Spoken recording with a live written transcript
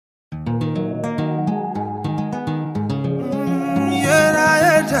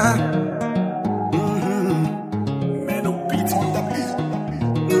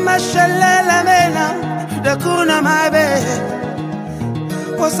Shalala mena da kuna mabe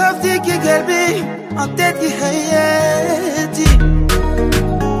wasafti ki galbi antet ki hayati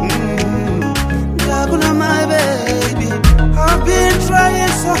da kuna my baby. I've been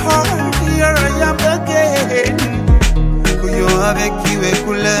trying so hard, here I am again. Kuyo avec qui est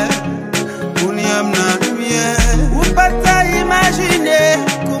couleur Kuniam na lumière. Ou pas t'as imaginé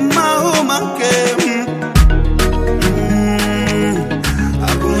comment vous manquez.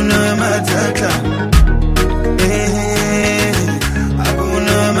 Hakuna matata,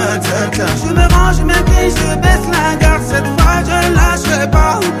 hakuna matata. Je me range, je m'incline, je baisse la garde. Cette fois je lâcherai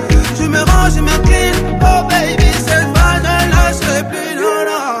pas. Je me range, je m'incline, oh baby. Cette fois je lâcherai plus, non,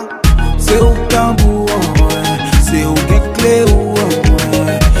 non. C'est au tambour, c'est au clé,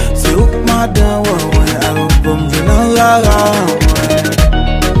 c'est au madame, alors comme je n'en la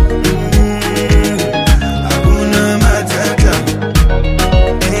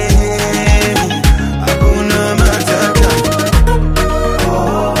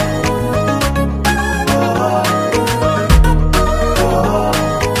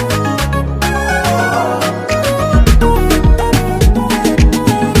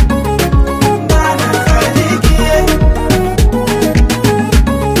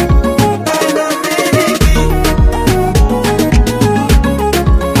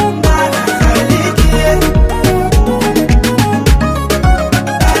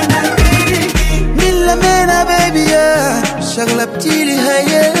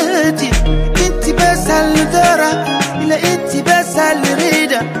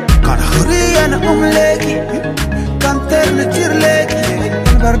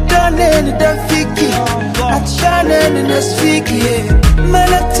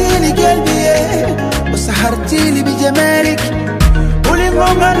ملكتيلي قلبي وسحرتيلي بجمالك قولي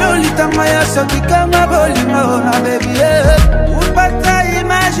ماما لولي تما يا صديقة ما بولي مونا بيبي وبتا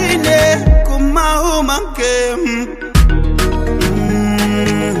imaginer comment vous manquez.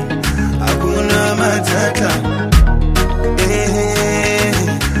 Hakuna matata,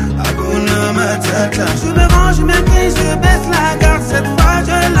 hakuna matata. Je me range, je m'incline, je baisse la garde. Cette fois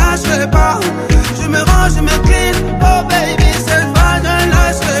je lâcherai pas. Je me range, je m'incline, oh baby. Cette fois je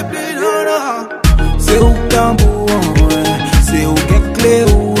lâcherai plus, non, non. C'est au tambour, c'est au clé,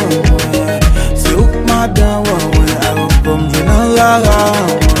 c'est au madame, alors comme je n'en la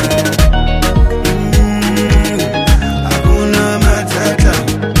Hakuna matata,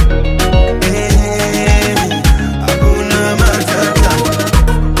 hakuna matata.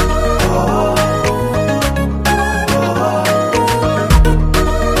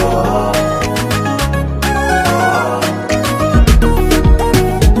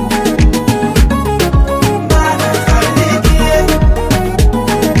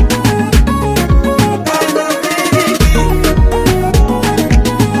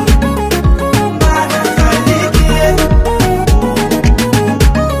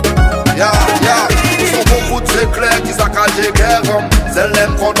 Celles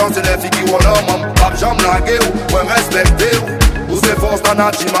l'aiment content, c'est les filles qui ont leur maman. Pape j'en blague ou, moi respecter ou. Ou c'est force d'un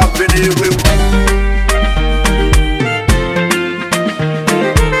âge qui m'a béni, oui.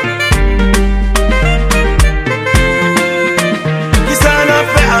 Qui ça n'a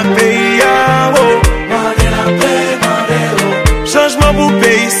fait un pays, oh. Mandez la paix, mandez, oh. Changement pour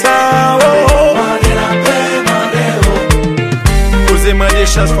pays, ça, oh. Mandez la paix, mandez, oh. Posez-moi des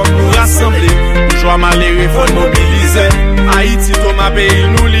chances pour nous rassembler. Joie malheureux, faut mobiliser. Haïti, tout ma pays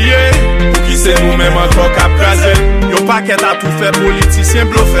nous lié. Pour qui c'est nous-mêmes encore qu'à craser. Yon paquet à tout fait, politicien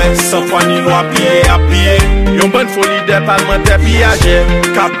bluffé. Sans foi ni loi, plié à plier. Yon bonne folie des parlementaires pillages.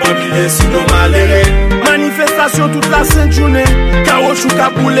 Cap bambillé si nous malheureux. Manifestation toute la sainte journée. Carochou,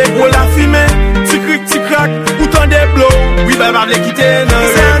 caboulé, gros la fumée. Tic-cric, tic-crac, autant des blows. Oui, bah, va quitter, non.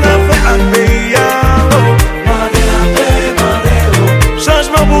 Ça n'a fait un pays, oh. Mandez la paix, mandez, oh.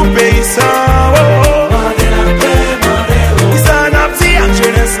 Changement pour pays, ça, oh.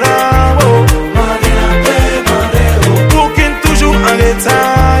 Jeunesse là, oh. Mandez la paix, mandez, oh. Pour qu'il toujours en état,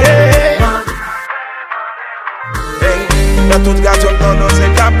 yeah. Hey, dans toute garçon, non,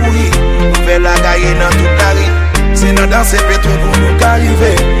 c'est cabouille. On fait la gaille dans toute la rue. C'est dans danser pétro pour nous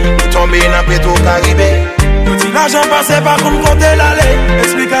arriver. Nous tomber dans pétro caribé. Tout l'argent passé par contre compter l'allée.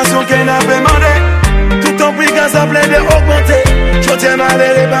 Explication qu'elle n'a pas demandé. Tout ton prix quand ça plaît d'augmenter. Je tiens à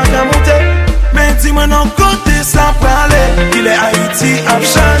aller les banques à monter. Mais dis-moi non côté ça parler. Il est Haïti,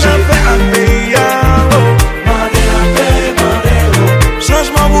 Abchan, a fait un pays, oh. Mandez la paix, mandez, oh.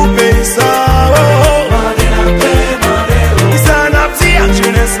 Changement pour pays, ça, oh. Mandez la paix, mandez, oh. Qui ça n'a dit à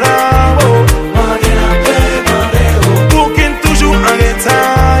jeunesse là, oh. Mandez la paix, mandez, oh. Pour qu'il toujours en état,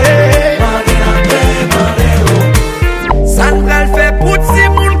 yeah. Mandez la paix, mandez, oh. Ça nous l'a fait pour si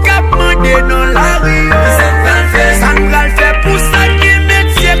moun cap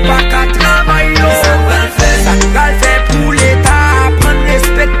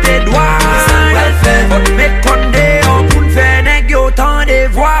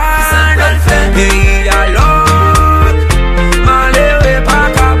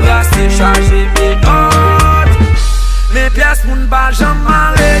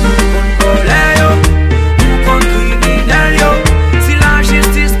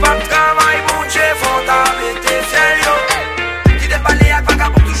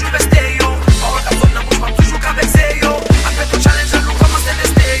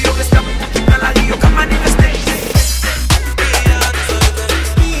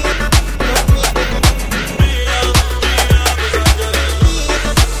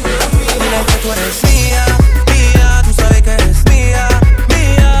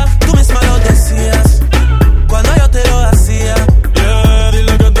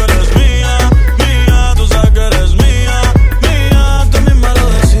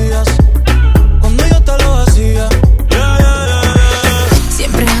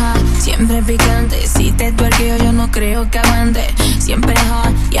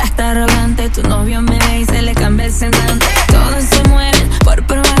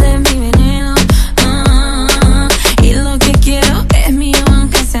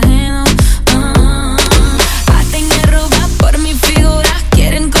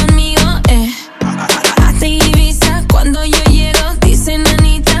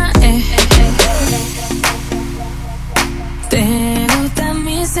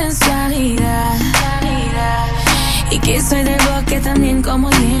que soy del bosque también como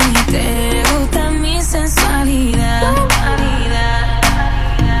Jenny. Te gusta mi sensualidad.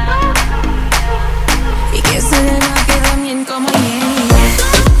 Y que soy del bosque también como Jenny.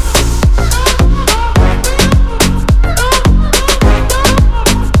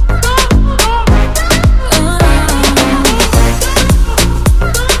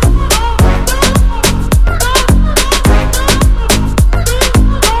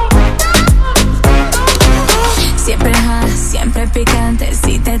 Siempre picante,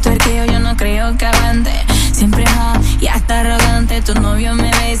 si te tuerqueo yo no creo que aguante. Siempre y hasta arrogante, tu novio me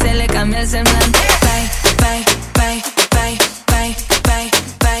ve y se le cambia el semblante. Bye, bye, bye, bye, bye, bye,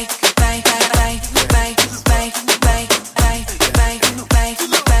 bye, bye, bye, bye, bye, bye, bye, bye, bye, bye,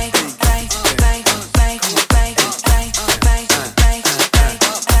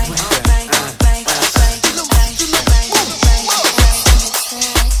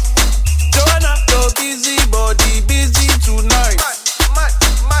 Joanna, your busy body busy tonight.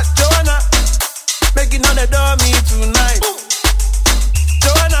 Joanna, making on the dummy tonight.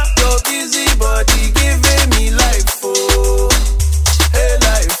 Joanna, your busy body giving me life, oh, hey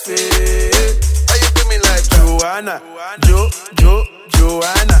life, hey. How you do me like Joanna,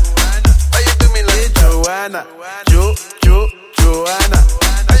 Joanna? How you do me like Joanna, Joanna?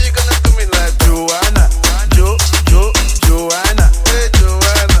 How you gonna do me like Joanna, Joanna? Hey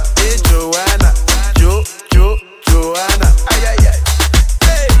Joanna, hey Joanna, Joanna? Ay ay ay.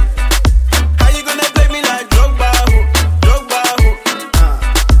 Hey, how you gonna play me like Drogba?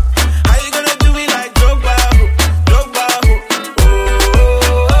 How you gonna do me like Drogba? Oh,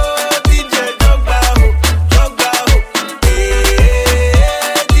 DJ Drogba, hey,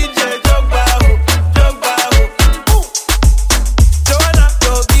 DJ Drogba. Joanna,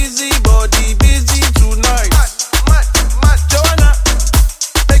 your busy body busy tonight. Joanna,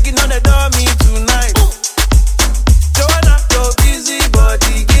 making on the dummy tonight. Joanna, your busy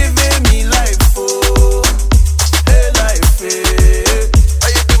body giving me life, oh, hey life, hey. How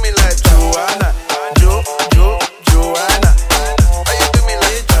you do me like Joanna, Joanna? How you do me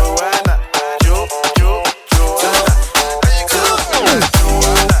like Joanna, Joanna? How you gonna do me like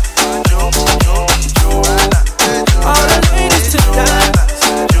Joanna, Joanna? All the ladies tonight,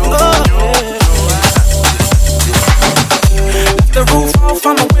 oh yeah. Lift the roof off,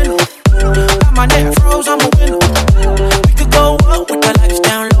 I'm a winner. Got my neck froze, I'm a winner. We could go up with the lights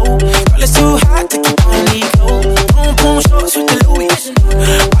down low. Girl, it's too hot to keep on ego. Boom, boom, shorts with the Louis.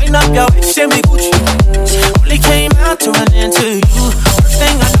 Wind up your waist and we Gucci. Only came out to run into you. First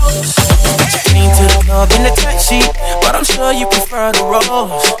thing I noticed, that you came to the club in the taxi, but I'm sure you prefer the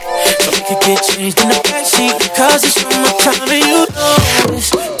rolls. So we could get changed in the backseat, cause it's summertime and you know it's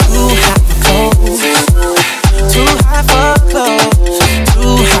too hot for clothes. Too hot for clothes.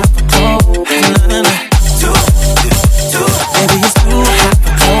 Too hot for clothes. Nah, nah, nah. Baby, it's too hot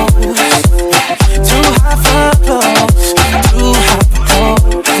for clothes. Too hot for clothes. Too hot for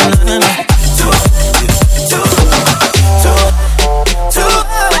clothes. Nah, nah, nah.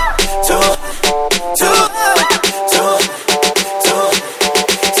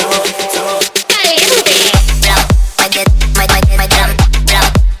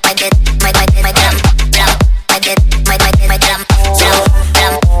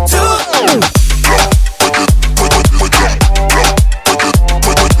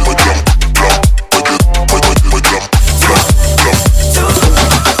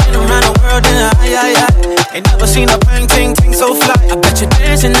 Ain't never seen a bang, ting, ting so fly. I bet you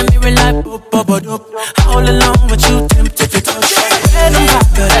dance in the mirror like boop, boop, boop, boop. All alone with you, tempted to touch. Red and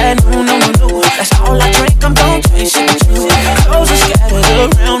vodka, that no. That's all I drink, I'm gon' chase it with you. Clothes are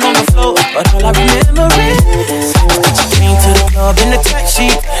scattered around on the floor, but all I remember is that you came to the club in the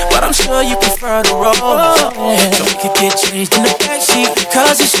taxi, but I'm sure you prefer the roll. So we could get changed in the backseat,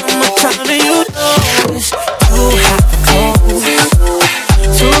 cause it's summertime and you know it's too hot for clothes.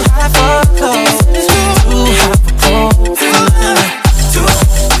 Too hot for clothes. Too hot for clothes.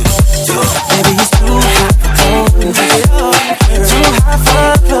 Baby, it's too hot for clothes. Too hot for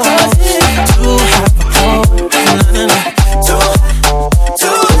clothes. Too hot for clothes.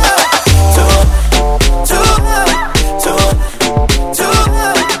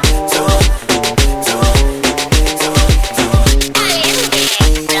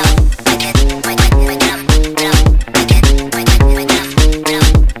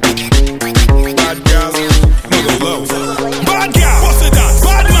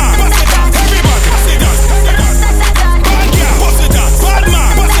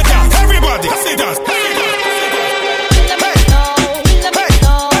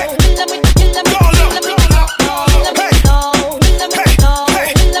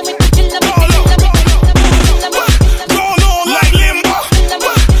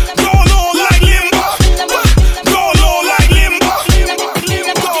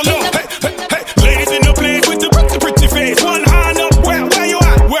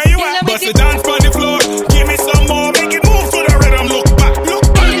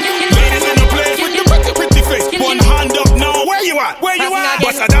 you are.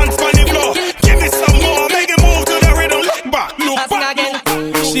 Bust a dance on the floor. Give me some more, make it move to the rhythm. Back, look back.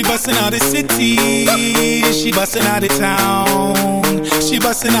 She bustin' out the city, she bustin' out the town, she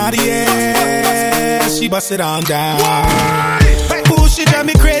bustin' out the air, she bust it on down. Ooh, she drive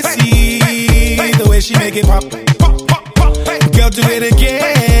me crazy, the way she make it pop. Girl, do it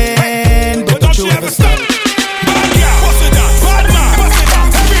again, but don't you ever stop. Bad girl, bust it down, bad man, bust it down,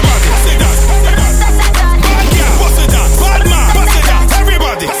 everybody, say that. Bad girl, bust it down, bad man, bust it down,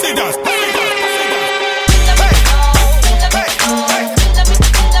 everybody, say that.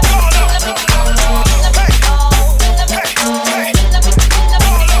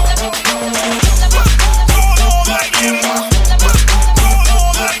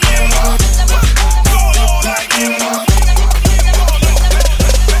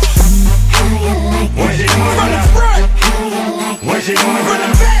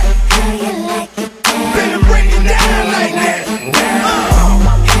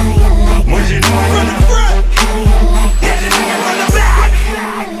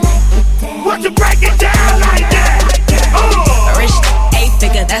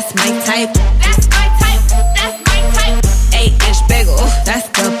 That's my type. That's my type. That's my type. 8-inch bagel, that's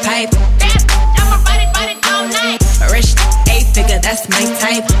the pipe. I'ma ride it all night. A rich 8-figure, that's my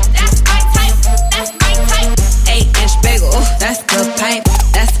type. That's my type. That's my type. 8-inch bagel, that's the pipe.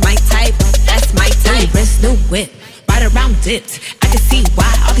 That's my type. That's my type. New wrist, new whip, right around dipped. I can see why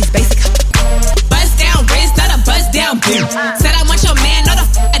all these basic buzz down wrist, not a buzz down bitch. Said I want your man, not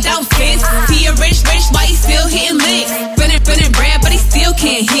I don't fit. See a rich, why he still hitting licks? Spinning bread, but he still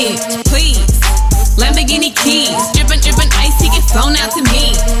can't hit. Please, Lamborghini keys, drippin' ice, he get flown out to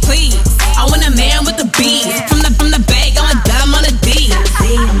me. Please, I want a man with the beats. From the bag, I'm a dime on a D.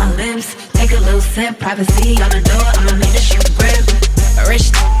 Privacy on my lips, take a little sip. Privacy on the door, I'ma make the shit grip. A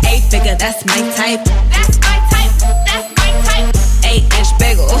rich 8-figure, that's my type. That's my type. That's my type. 8-inch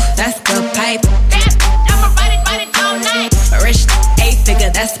bagel, that's the pipe. I'ma ride it all night. A rich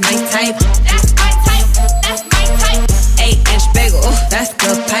 8-figure, that's my type. That's my type. That's my type. 8-inch bagel, that's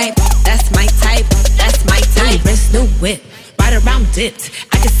the pipe. That's my type. That's my type. New wrist, new whip, right around dipped.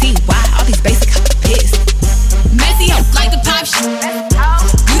 I can see why all these basic pissed. Messy up like the pop shit.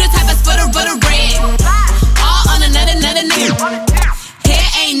 You the type that's for the red. All on another nigga. Hair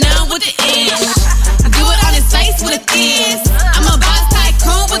ain't none with the edge. I do it on his face with a thiz. I'm a boss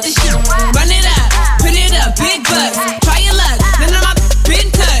tycoon with the shit. Run it up, print it up, big bucks. Try your luck, none of my been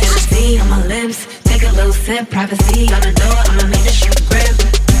touched. Privacy on my lips, take a little sip. Privacy on the door, I'ma make the shit grip.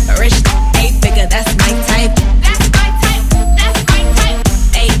 A rich 8-figure, that's my type. That's my type. That's my type.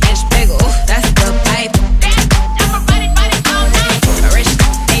 8-inch bagel, that's the pipe. I'ma ride it all night. A rich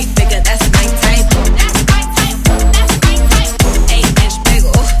 8-figure, that's my type. That's my type. That's my type. 8-inch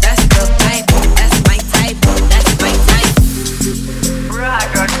bagel, that's the pipe. That's my type. That's my type.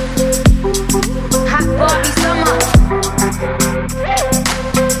 Hot body summer.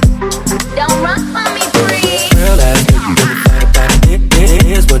 Don't run from me, please. Real ass nigga, it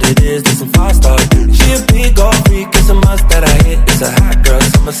is what it is. This some 5-star. She a big old freak, it's a must that I hit. It's a hot girl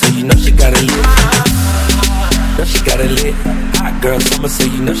summer, so you know she got it lit. Know she got it lit. Hot girl summer, so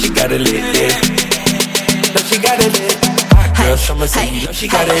you know she got it lit. Yeah. Know she got it lit. Hot girl summer, so you know she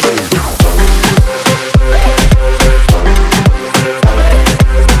got it lit.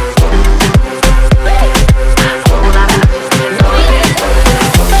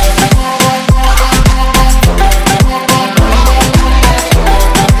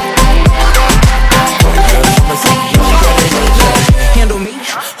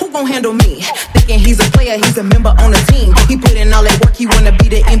 Handle me, thinking he's a player, he's a member on the team. He put in all that work, he wanna be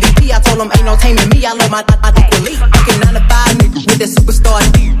the MVP. I told him ain't no taming me, I love my equally. Fucking 9 to 5 nigga with that superstar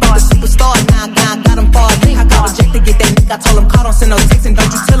D. The superstar, now got him far link. I called a Jack to get that nigga, I told him call, don't send no text. And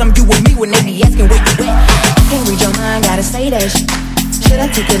don't you tell him you with me when they be asking where you at. I can't read your mind, gotta say that shit. Should I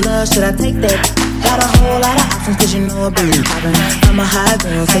take your love, should I take that? Got a whole lot of options, cause you know a baby poppin'. I'm a high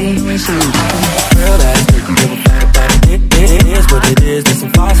girl, so you know when she poppin'. Real ass nigga, give a fuck about it. It is what it is, this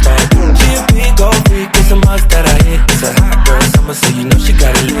some 5-star. She a big old freak, it's a must that I hit. It's a hot girl summer, so you know she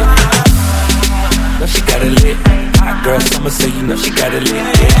got it lit. Know she got it lit. Hot girl summer, so you know she got it lit. Yeah.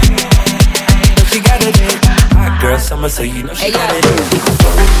 Know she got it lit. Hot girl summer, so you know she got it lit.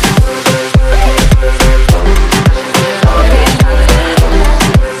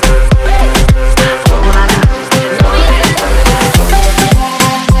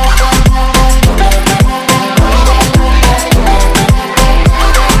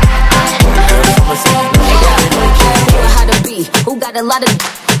 A lot of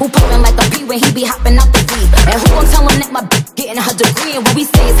who poppin' like a P when he be hopping out the V. And who gon' tell him that my getting her degree? And what we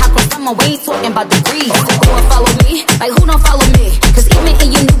say is hot for summer, we ain't talking about degrees. Go and follow me, like who don't follow me?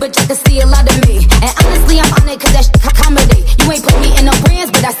 to see a lot of me. And honestly, I'm on it cause that comedy. You ain't put me in no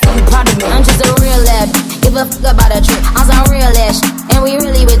brands, but I see you proud of me. I'm just a real ass. Give a fuck about a trick. I'm some real ass. And we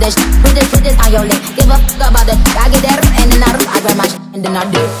really with this. Put this on your lip. Give a fuck about the I get that and then I grab my and then I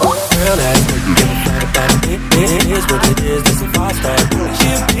do. Real ass, you give a fuck about it. It is what it is, this a five star. She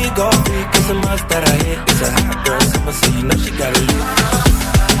a big old freak, it's a must that I hit. It's a hot girl summer, so you know she got it lit.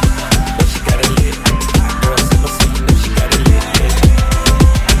 Know she got it lit. Hot girl summer, so you know she got it lit.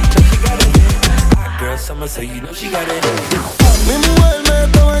 Know she got it lit. Hot girl summer, so you know she got it lit. Mi mujer me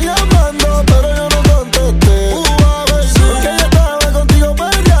estaba llamando, pero yo no contesté. Porque ella estaba contigo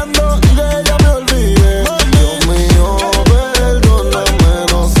peleando y de ella me olvidé. Dios mío, perdóname,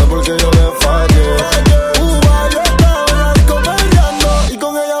 no sé por qué yo le fallé. Yo estaba en la disco peleando y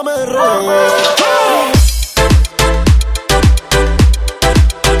con ella me regué.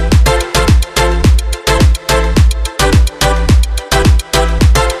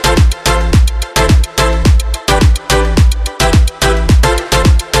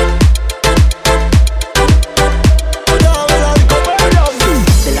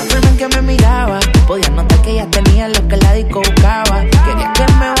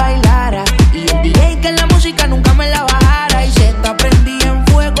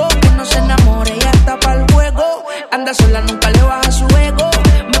 Sola nunca le baja su ego.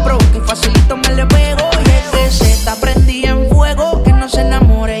 Me provoca y facilito me le pego. Y es que se está prendida en fuego. Que no se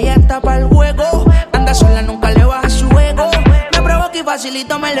enamore, ella está pa'l juego. Anda sola, nunca le baja su ego. Me provoca y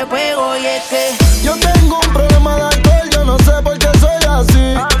facilito me le pego. Y es que yo tengo un problema de alcohol, yo no sé por qué soy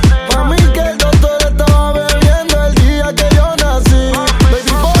así. Pa' mí que el doctor estaba bebiendo el día que yo nací.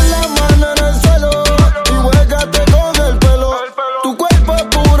 Baby, pon la mano en el suelo y huélgate con el pelo. Tu cuerpo es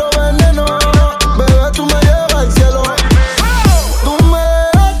puro veneno, bebé, tú me llevas al cielo. Tú me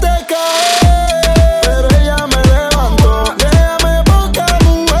dejaste caer, pero ella me levantó. Déjame poca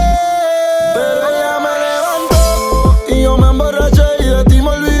mujer, pero ella me levantó. Y yo me emborraché y de ti me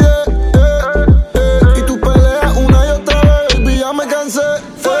olvidé.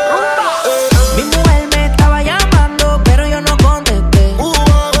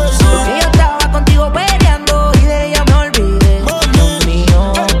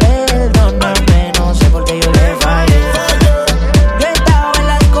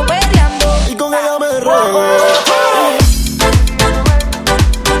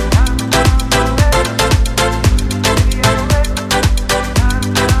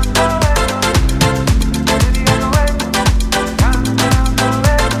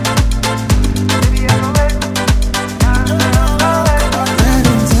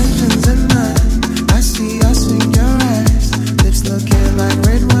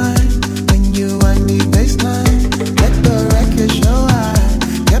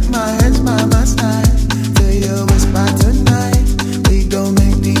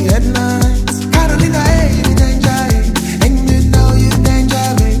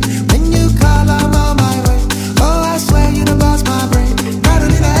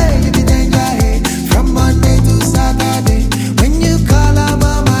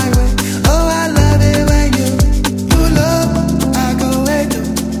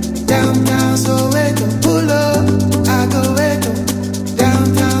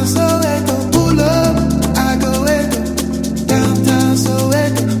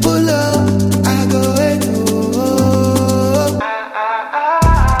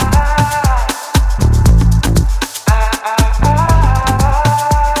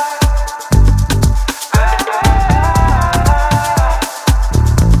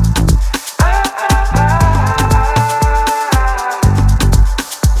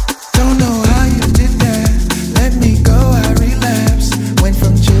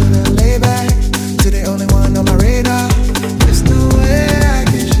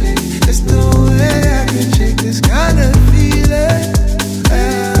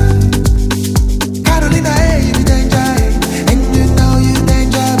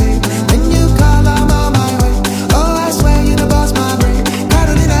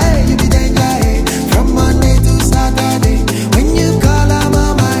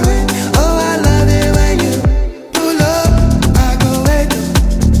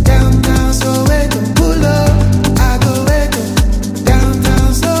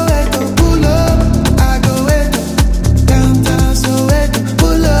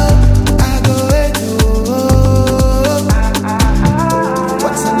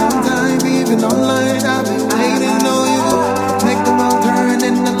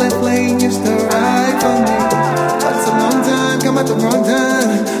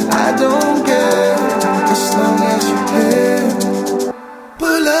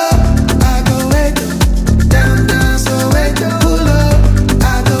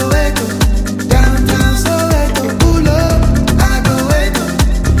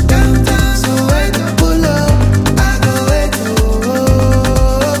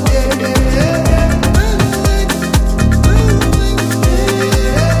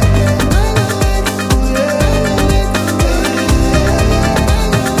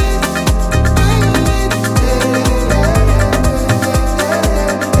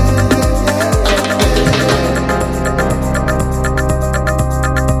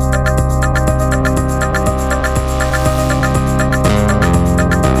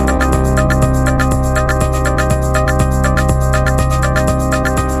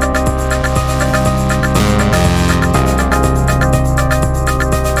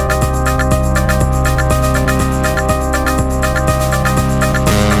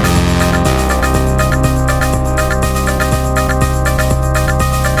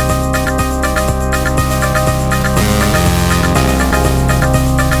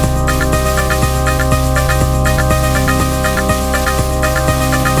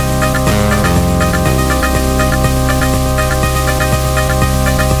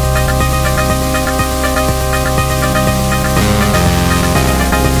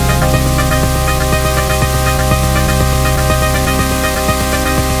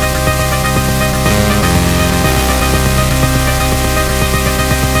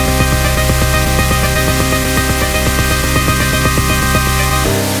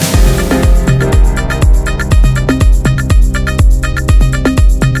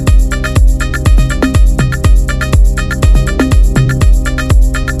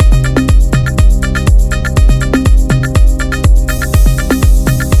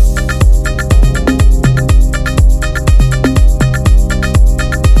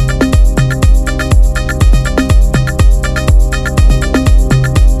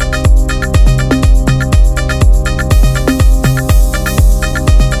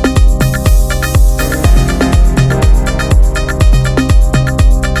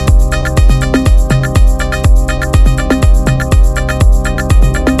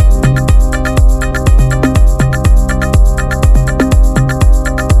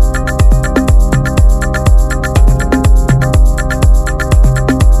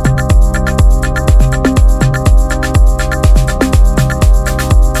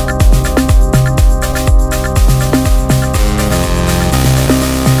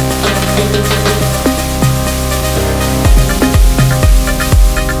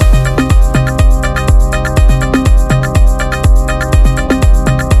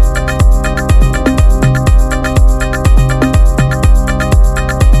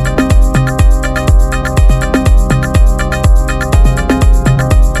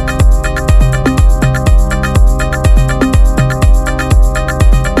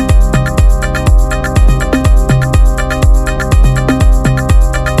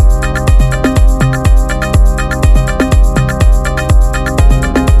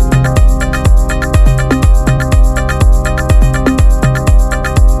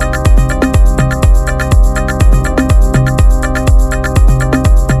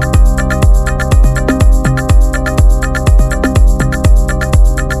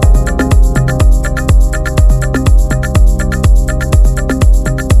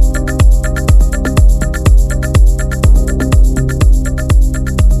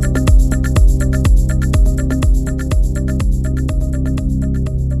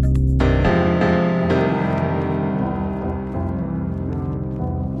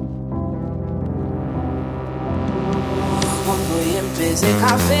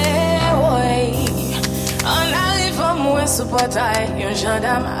 ouais. En arrivant, moi, sous portail, un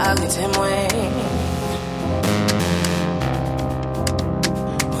gendarme arrêté moi.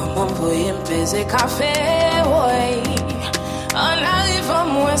 Maman, voyez me peser café, ouais. En arrivant,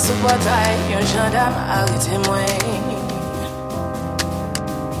 moi, sous portail, un gendarme arrêté moi.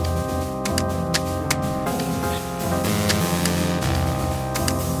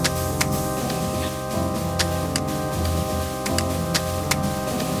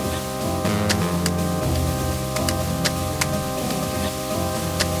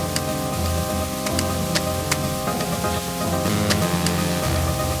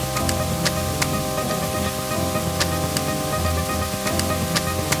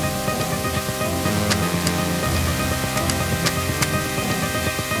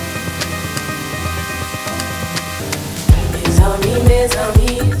 Mes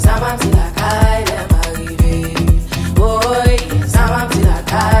amis, ça m'a dit la caille, elle m'arrive. Boy, ça m'a dit la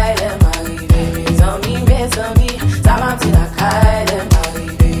caille, elle m'arrive. Mes amis, ça m'a dit la caille, elle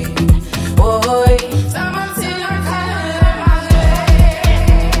m'arrive. Boy, ça m'a dit la caille, elle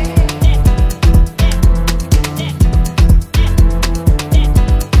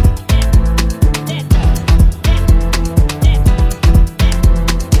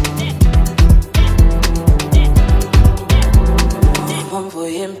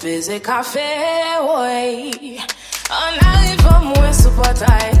Voyez me peser café, ouais. En arrivant, moi, sous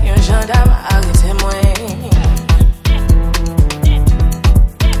portail, un gendarme arrêté moi.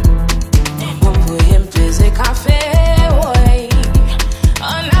 Voyez me peser café, ouais.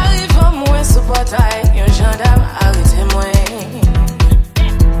 En arrivant, moi, sous portail, un gendarme arrêté moi.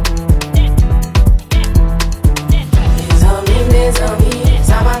 mes amis,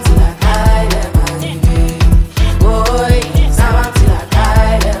 ça m'a dit la caille, elle m'arrive. Boy, ça m'a dit la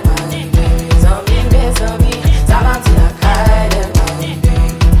caille, elle m'arrive. Mes amis, ça m'a dit la caille, elle m'arrive.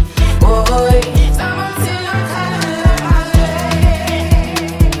 Boy,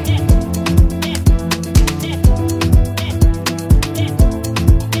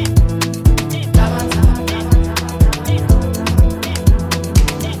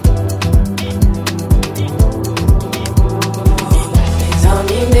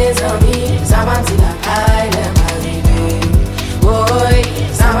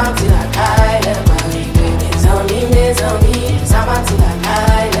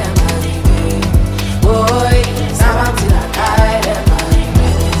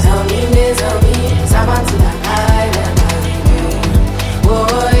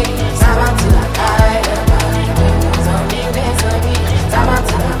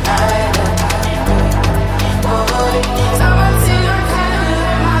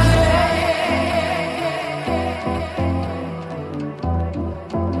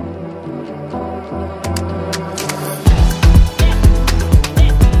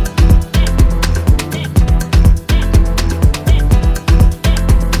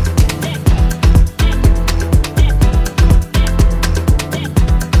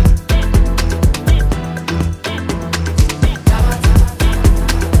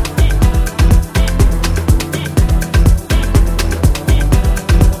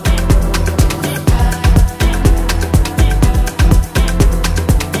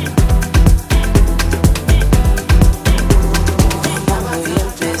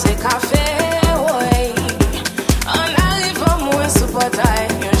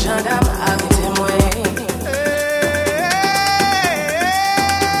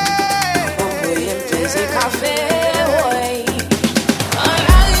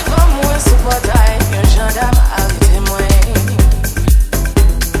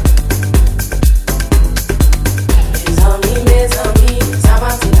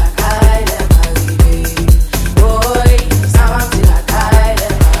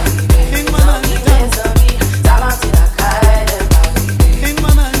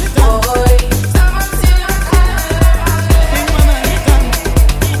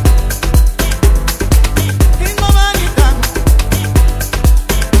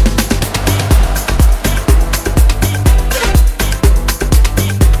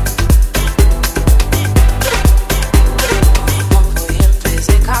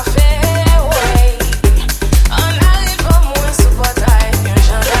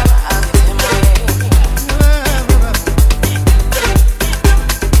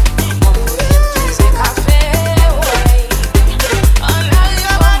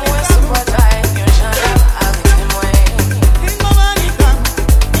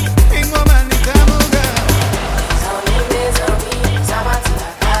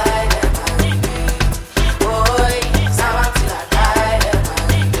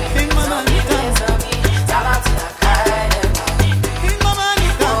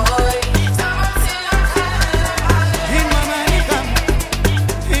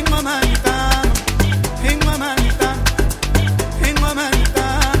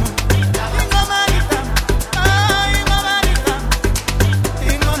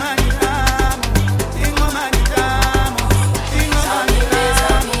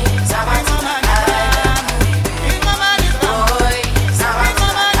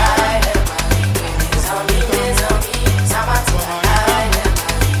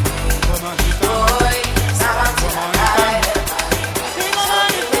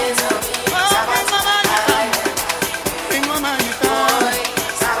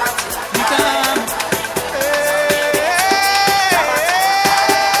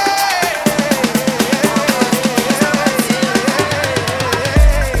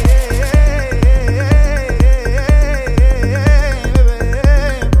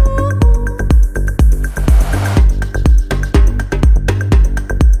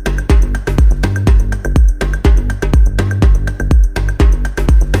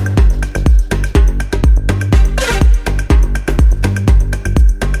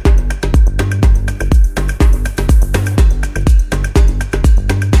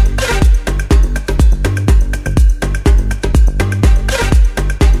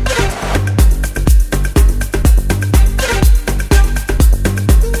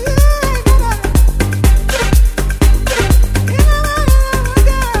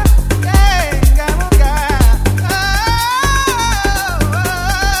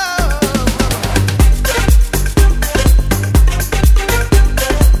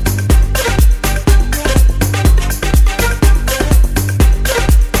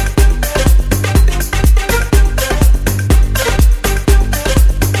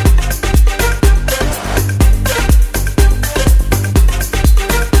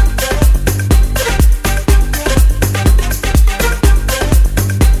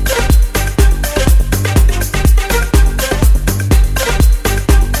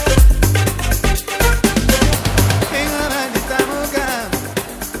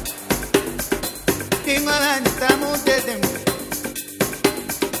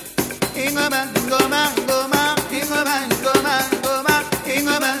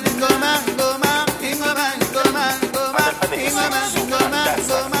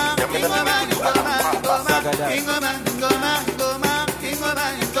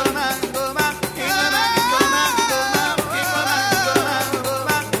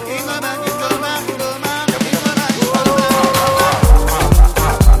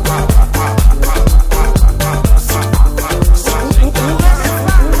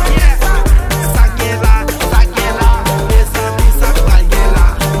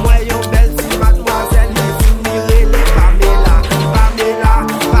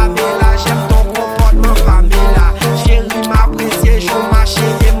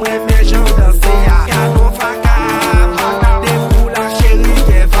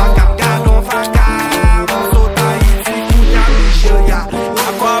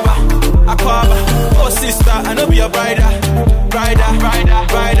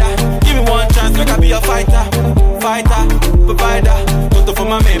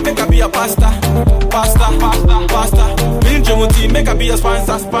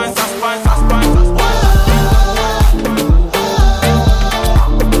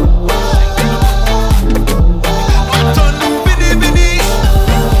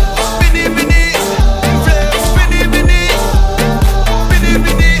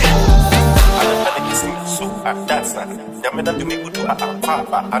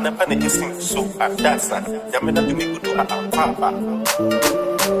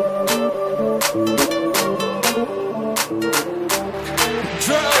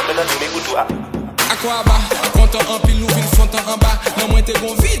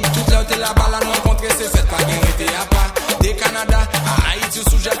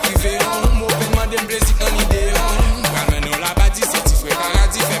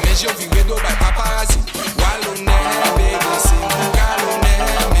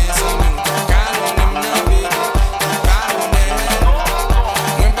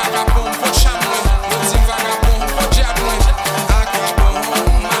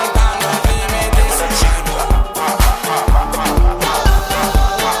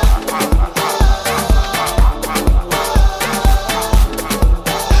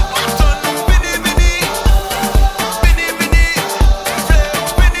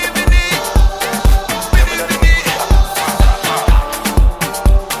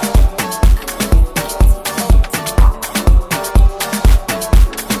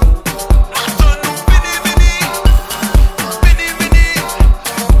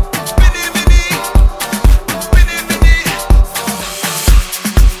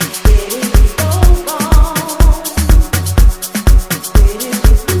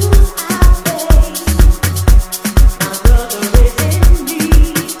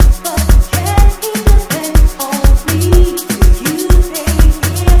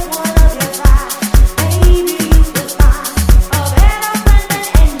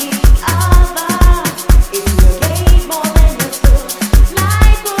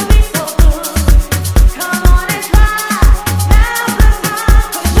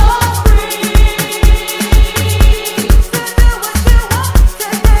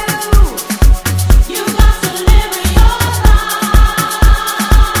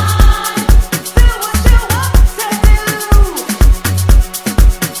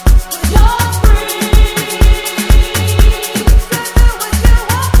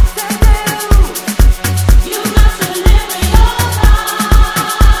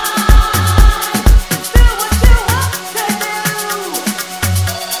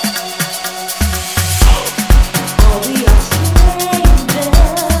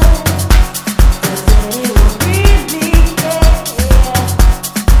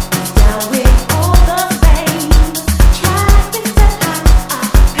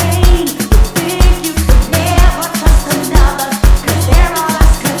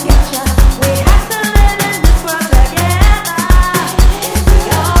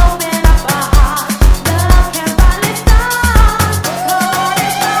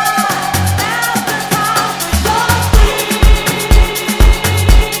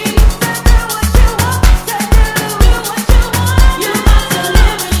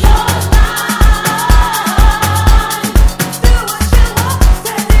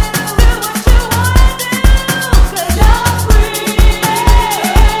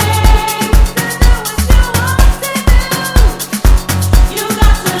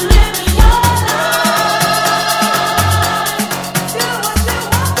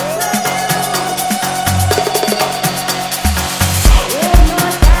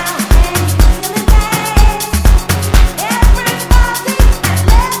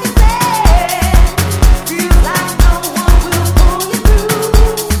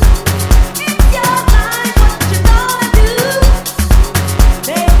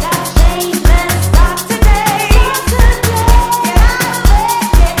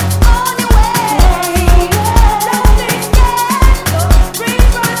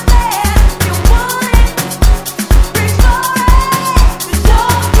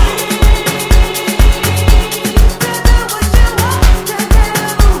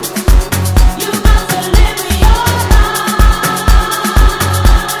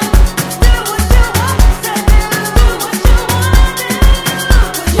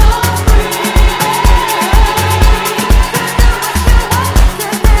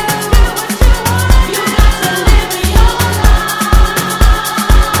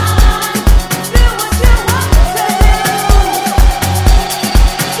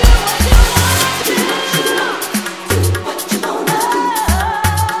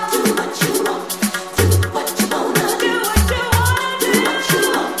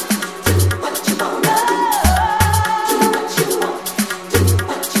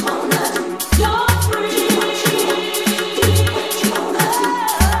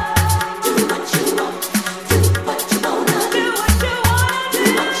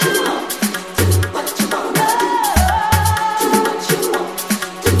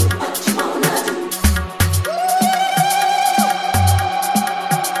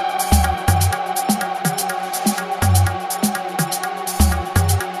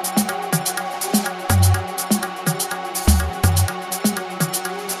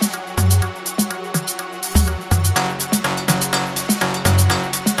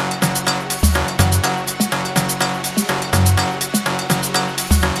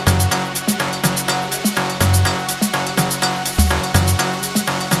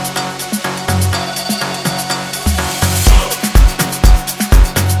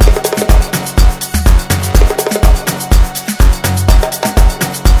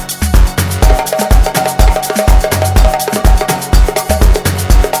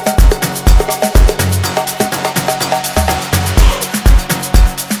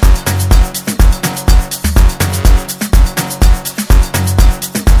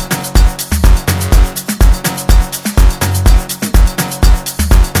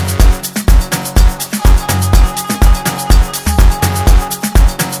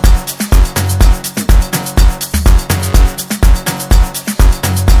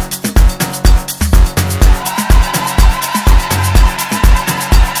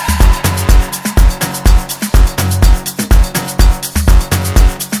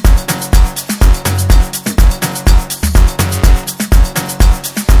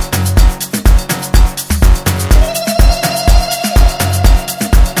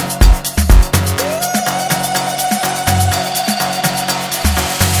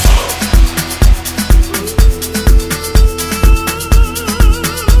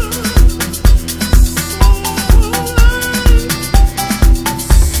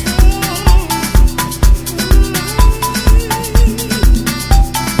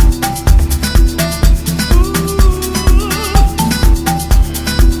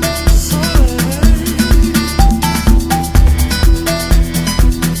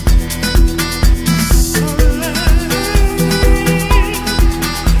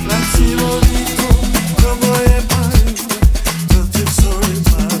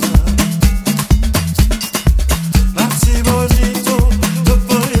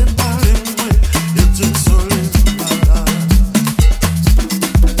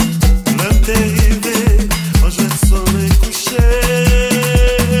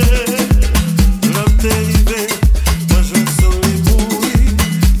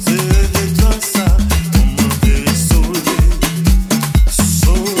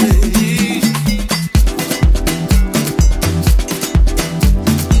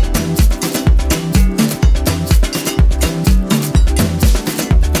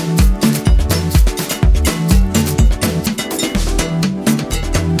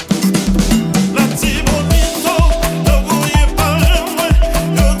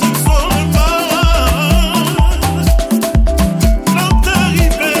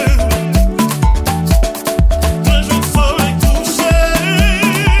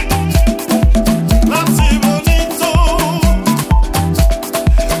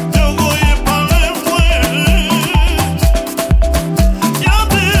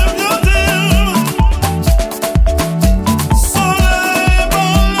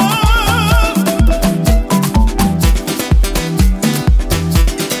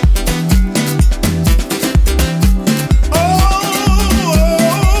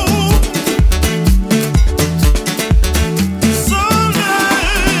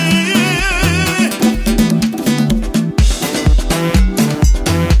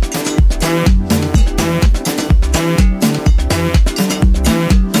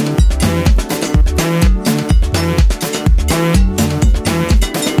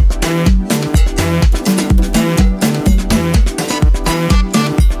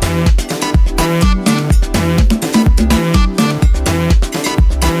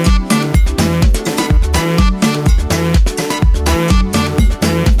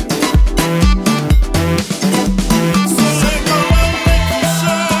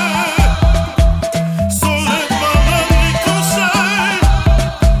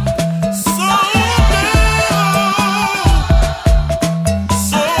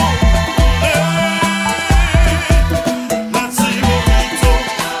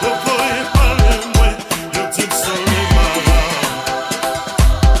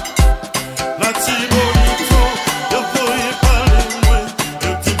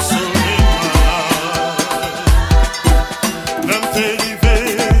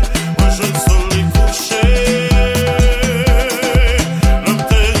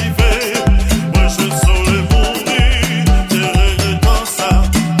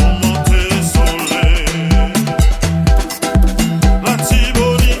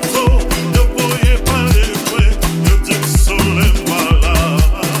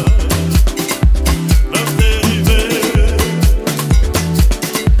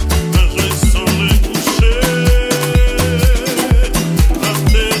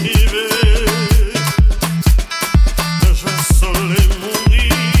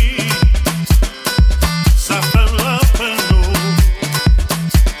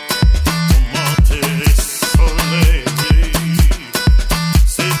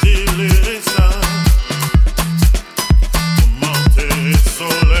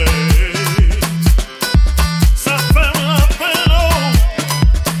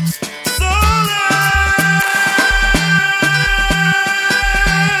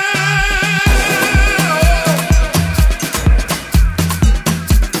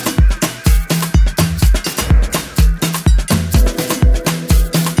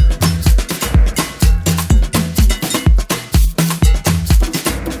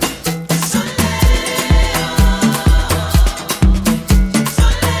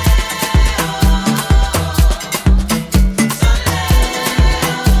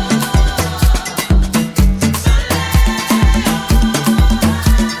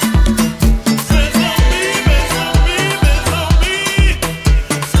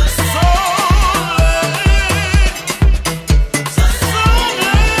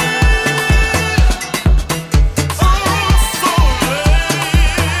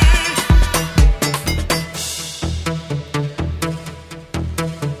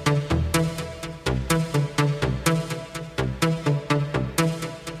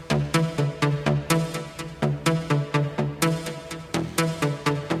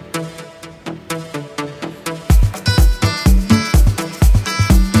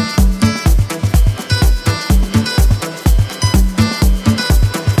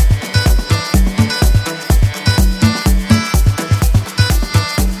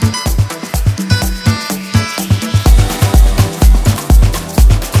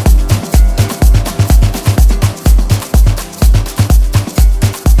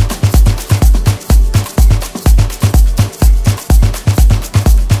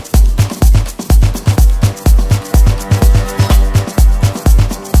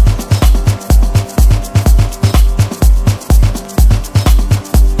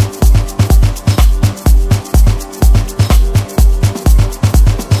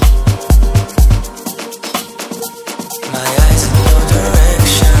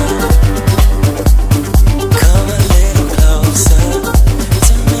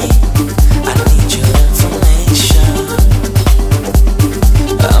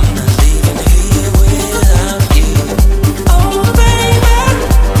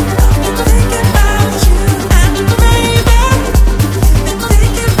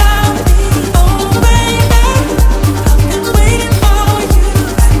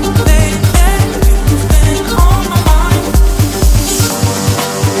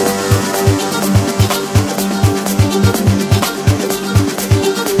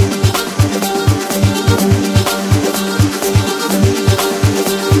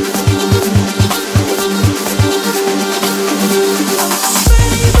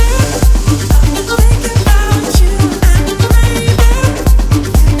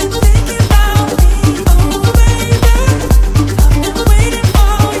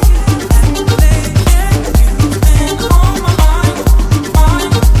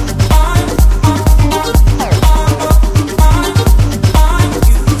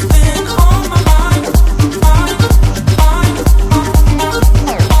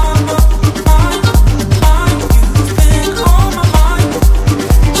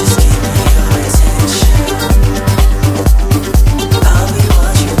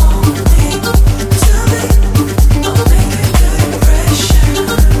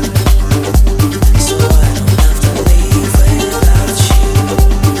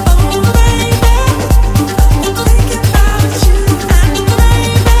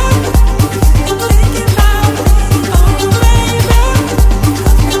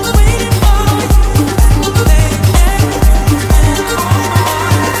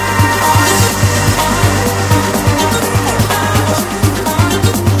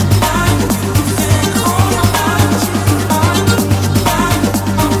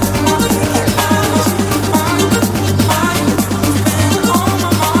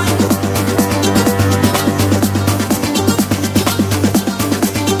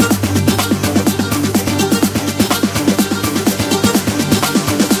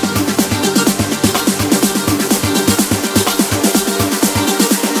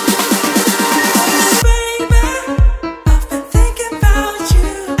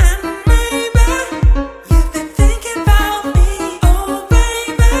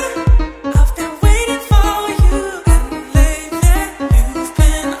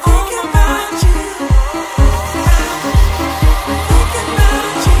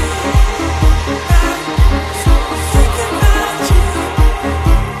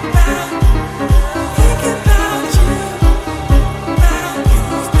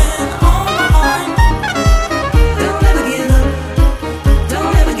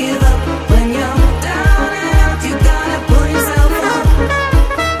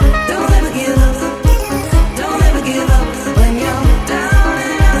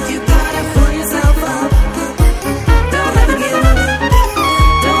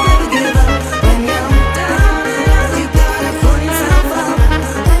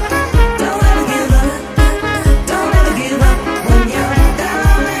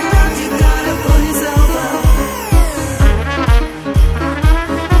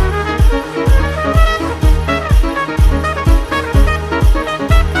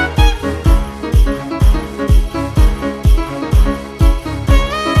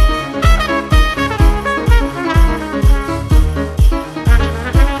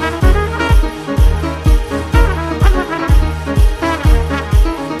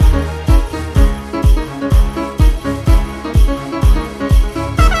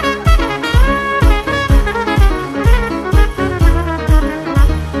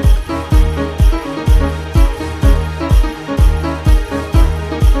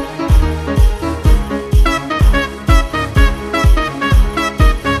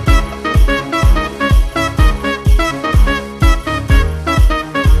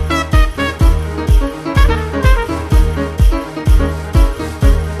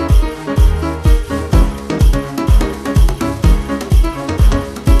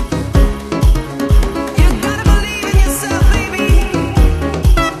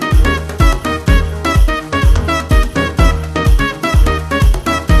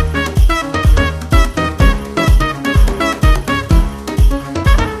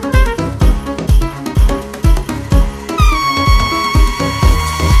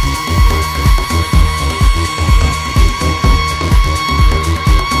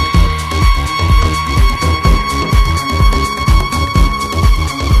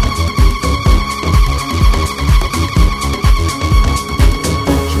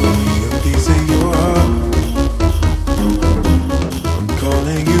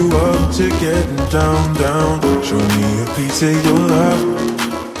 you up to getting down, down. Show me a piece of your love.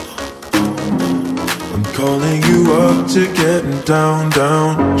 I'm calling you up to getting down,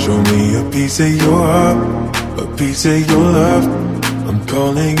 down. Show me a piece of your heart, a piece of your love. I'm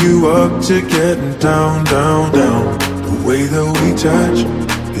calling you up to getting down, down, down. The way that we touch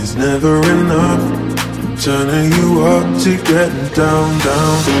is never enough. I'm turning you up to getting down,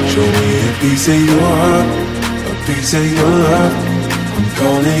 down. Show me a piece of your heart, a piece of your love. I'm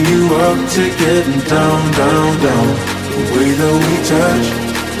calling you up to getting down, down, down. The way that we touch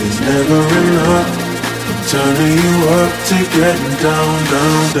is never enough. I'm turning you up to getting down,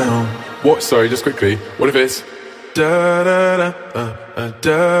 down, down. What? Sorry, just quickly. What if it's da da da da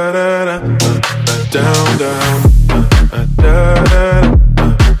da da down, down da da da da down, down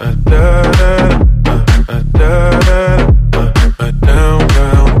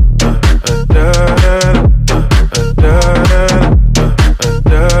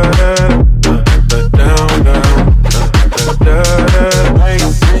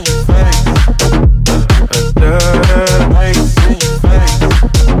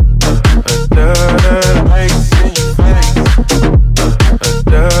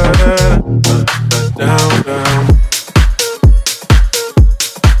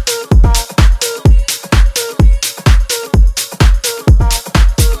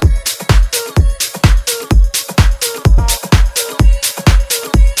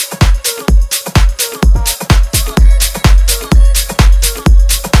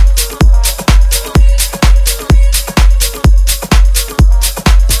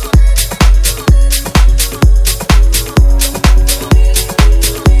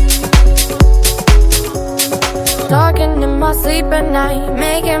Talking in my sleep at night,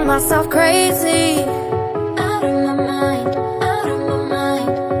 making myself crazy. Out of my mind, out of my mind.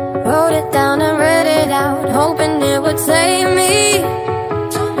 Wrote it down and read it out, hoping it would save me.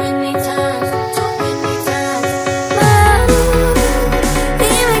 Too many times, too many times. But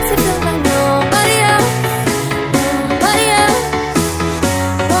he makes it feel like nobody else, nobody else.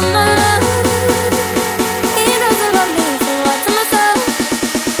 But my love, he doesn't love me, so I tell myself,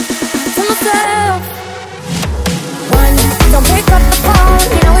 don't pick up the phone,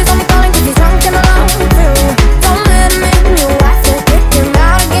 you know he's only calling 'cause he's drunk and alone too. Don't let him in, you have to kick him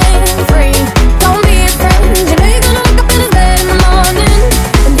out again free. Don't be his friend, you know you're gonna wake up in his bed in the morning.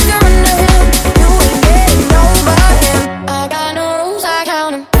 And if you're under him, you ain't getting over him. I got no rules, I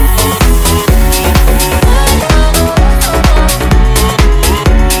count him.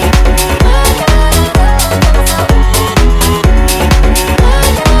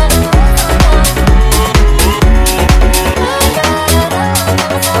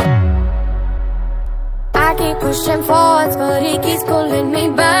 Pushing forwards, but he keeps pulling me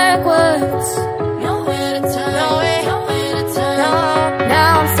backwards. Nowhere to turn, nowhere to turn. No.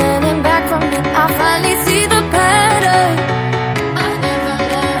 Now I'm standing back from it, I finally see the pattern. I never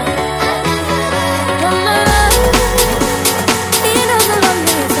learned. From my love, he doesn't love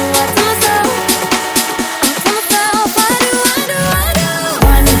me, so I tell myself, I do.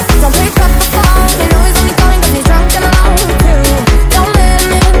 One, don't pick up the phone, you know he's only calling 'cause he's drunk and alone too. Don't let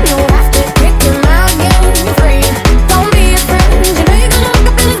him in, you have to kick him out again free. Don't be a friend, you know you're gonna wake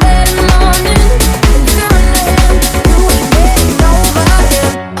up in his bed in the morning. And if you're under him, you ain't getting over him.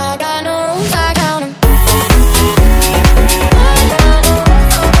 I got no rules, I count him.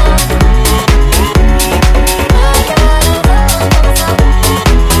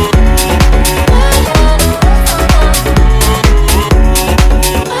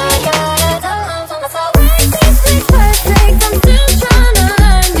 I'm still trying to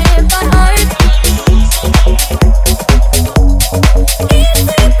learn it by heart. Keep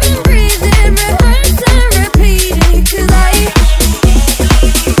sleeping, breathing, rehearse and repeat it, 'cause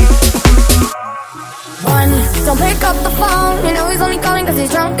One, don't pick up the phone, you know he's only calling 'cause he's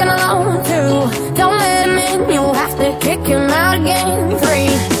drunk and alone. Two, don't let him in, you'll have to kick him out again. Three,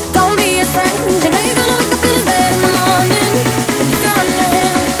 don't be his friend,